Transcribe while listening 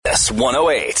Kix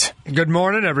 108. Good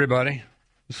morning, everybody.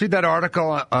 You see that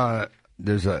article?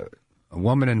 There's a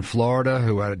woman in Florida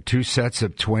who had 2 sets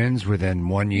of twins within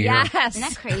 1 year. Yes. Isn't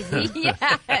that crazy?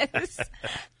 Yes.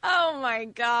 Oh, my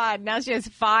God. Now she has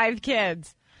 5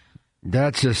 kids.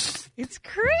 That's just... It's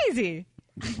crazy.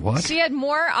 What? She had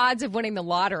more odds of winning the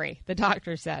lottery, the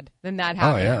doctor said, than that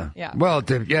Oh, happening. yeah. Well,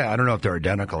 I don't know if they're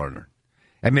identical or not.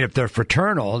 I mean, if they're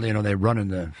fraternal, they run in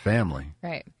the family.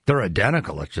 Right. They're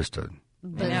identical. It's just I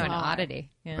know, an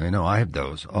oddity. Yeah. I know, I have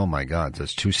those. Oh, my God.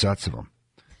 There's 2 sets of them.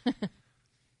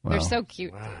 They're so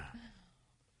cute. Wow.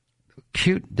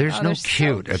 Cute? There's no they're so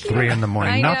cute at cute. 3 in the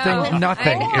morning.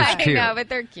 Nothing is cute. I know, but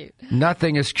they're cute.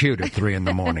 Nothing is cute at 3 in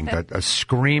the morning, but a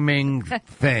screaming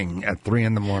thing at 3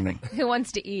 in the morning. Who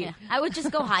wants to eat? Yeah. I would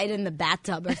just go hide in the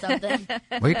bathtub or something.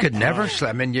 Well, you could never sleep.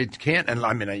 I mean, you can't. And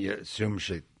I mean, you assume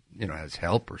she, has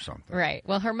help or something. Right.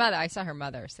 Well, her mother, I saw her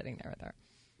mother sitting there with her.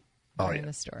 In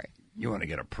the story. You want to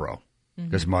get a pro.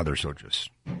 Because mothers will just,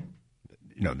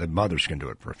 the mothers can do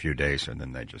it for a few days and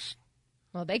then they just.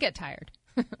 Well, they get tired.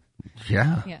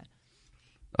 Yeah. Yeah.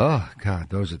 Oh, God,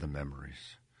 those are the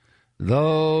memories.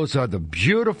 Those are the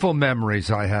beautiful memories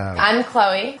I have. I'm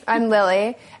Chloe. I'm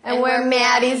Lily. And we're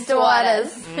Maddie's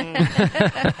daughters.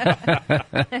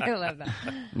 I love that.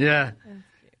 Yeah.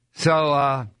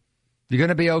 So, you're going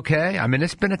to be okay? I mean,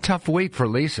 it's been a tough week for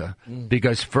Lisa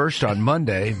because first on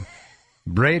Monday,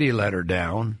 Brady let her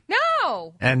down.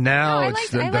 No. And now I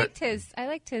it's liked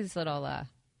his little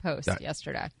post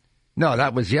yesterday. No,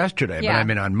 that was yesterday. Yeah. But I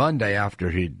mean, on Monday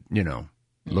after he,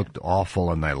 looked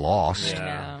awful and they lost.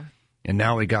 Yeah. And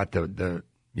now we got the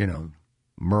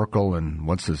Merkel and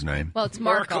what's his name? Well, it's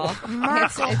Merkel.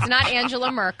 It's not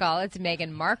Angela Merkel. It's Meghan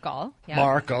Markle. Yep.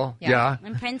 Markle, yeah.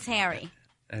 And Prince Harry.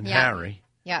 And Harry.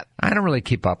 Yep. I don't really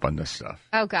keep up on this stuff.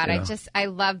 Oh, God. I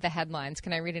love the headlines.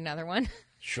 Can I read another one?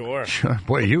 Sure.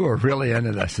 Boy, you are really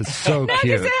into this. It's so No, cute.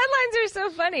 because the headlines are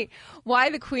so funny. Why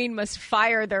the Queen must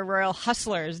fire their royal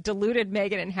hustlers. Deluded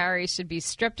Meghan and Harry should be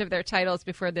stripped of their titles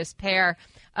before this pair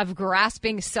of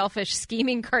grasping, selfish,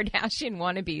 scheming Kardashian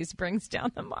wannabes brings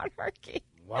down the monarchy.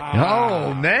 Wow.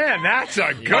 Oh, man, that's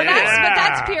a good But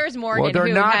that's Piers Morgan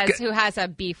who has a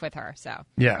beef with her. So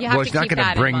yeah, you have it's to not keep going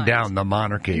that to in bring mind. down the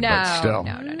monarchy, No, but still.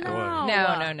 No.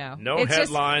 No It's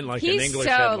headline like an English he's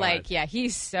so headline.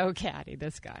 he's so catty,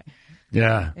 this guy.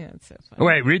 Yeah. Yeah, it's so funny.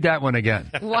 Wait, read that one again.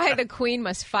 Why the Queen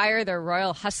must fire their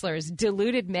royal hustlers.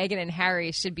 Deluded Meghan and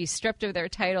Harry should be stripped of their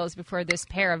titles before this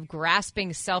pair of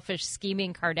grasping, selfish,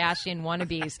 scheming Kardashian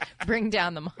wannabes bring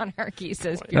down the monarchy,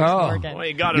 says Piers Morgan. Well,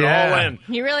 you got it all in.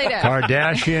 You really do.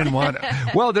 Kardashian one.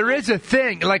 Well, there is a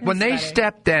thing. Like when they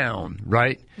stepped down,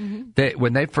 right? Mm-hmm.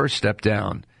 When they first stepped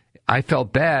down, I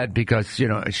felt bad because,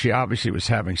 she obviously was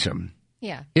having some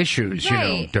issues,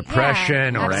 Right.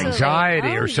 depression or absolutely.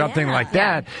 anxiety or something like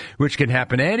that, which can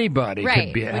happen to anybody.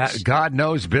 Right. Could be, God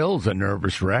knows Bill's a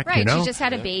nervous wreck, Right, she just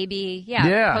had a baby.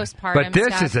 Postpartum. But this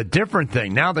stuff. is a different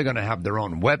thing. Now they're going to have their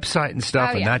own website and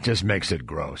stuff, and that just makes it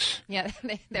gross. Yeah,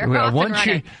 they're off and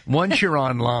running. Once you're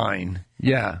online,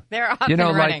 they're off and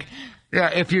running.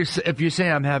 If you say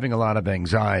I'm having a lot of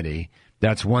anxiety,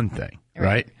 that's one thing,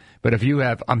 right? But if you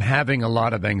have I'm having a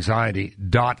lot of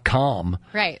anxiety.com,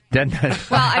 right? Then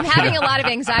I'm having a lot of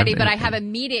anxiety, but I have a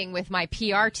meeting with my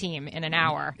PR team in an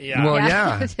hour. Yeah.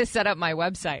 Well, to set up my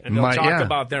website. And they'll talk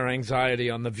about their anxiety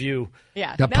on The View.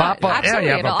 Yeah. The pop-up, you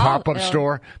have a pop-up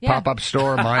store, pop-up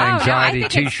store, my anxiety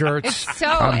T-shirts. It's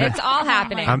all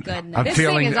happening. This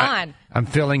thing is on. I'm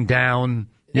feeling down.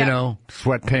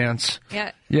 Sweatpants.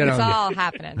 Yeah, it's all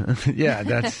happening. Yeah,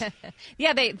 that's.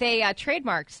 Yeah, they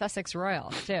trademarked Sussex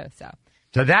Royal too.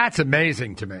 So that's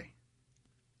amazing to me.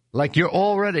 Like you're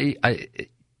already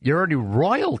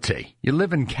royalty. You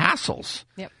live in castles.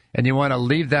 Yep. And you want to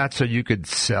leave that so you could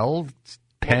sell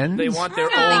pens? They want their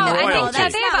own royalty.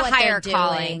 They have a higher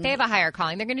calling. They have a higher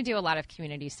calling. They're going to do a lot of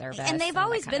community service. And they've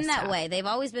always been that way. They've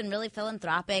always been really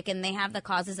philanthropic, and they have the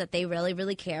causes that they really,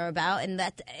 really care about. And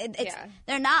that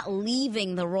they're not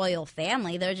leaving the royal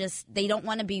family. They don't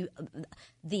want to be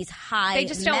these high They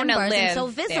just don't members want to live and so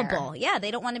visible. there. Yeah, they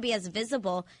don't want to be as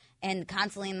visible and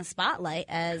constantly in the spotlight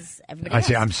as everybody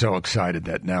else. I'm so excited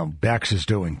that now Bex is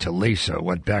doing to Lisa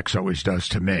what Bex always does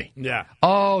to me. Yeah.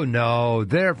 Oh, no.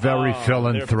 They're very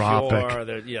philanthropic.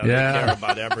 They're pure. They care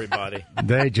about everybody.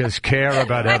 They just care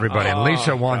about everybody. And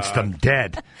Lisa wants them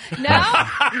dead. No,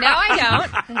 I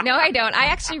don't. No, I don't. I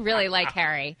actually really like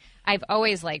Harry. I've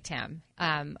always liked him.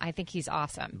 I think he's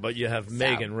awesome. But you have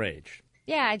Meghan rage.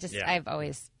 Yeah, I've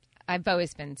always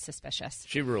been suspicious.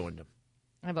 She ruined him.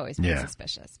 I've always been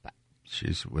suspicious, but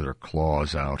She's with her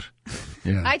claws out.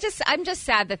 Yeah. I'm just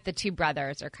sad that the two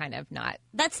brothers are kind of not.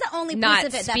 That's the only piece not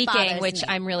of it speaking, that bothers which me.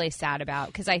 I'm really sad about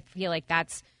because I feel like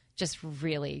that's just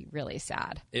really, really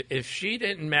sad. If she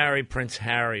didn't marry Prince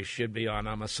Harry, she'd be on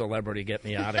I'm a Celebrity, Get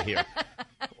Me Out of Here.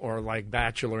 Or like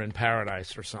Bachelor in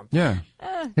Paradise or something. Yeah.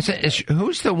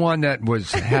 Who's the one that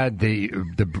had the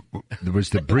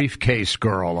briefcase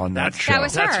girl on that show? That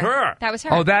was her. That's her. That was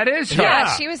her. Oh, that is her.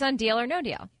 Yeah, she was on Deal or No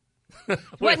Deal.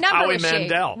 What number Howie was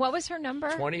Mandel. she? What was her number?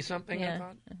 20-something, Yeah. I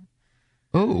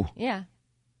thought. Ooh. Yeah.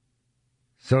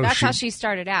 So That's how she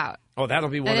started out. Oh, that'll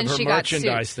be one And of then her she got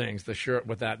merchandise sued. things, the shirt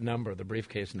with that number, the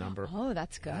briefcase number. Oh,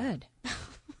 that's good.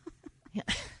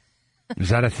 Is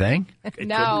that a thing?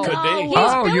 No. Could be. He's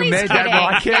You Billy's made that. kidding. Well,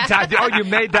 I can't. You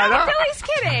made that up. Billy's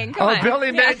kidding. Come Oh, on.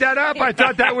 Billy made that up. I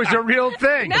thought that was a real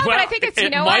thing. No, but I think it's, you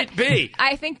know what? It might be.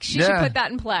 I think she should put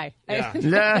that in play. Yeah.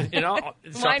 Yeah. You know,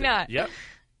 Why not? Yep.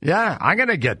 Yeah, I'm going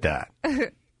to get that. A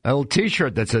little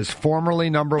T-shirt that says formerly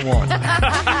number one.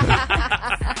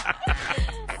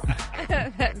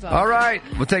 That's awesome. All right,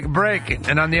 we'll take a break.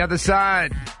 And on the other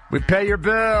side, we pay your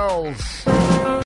bills.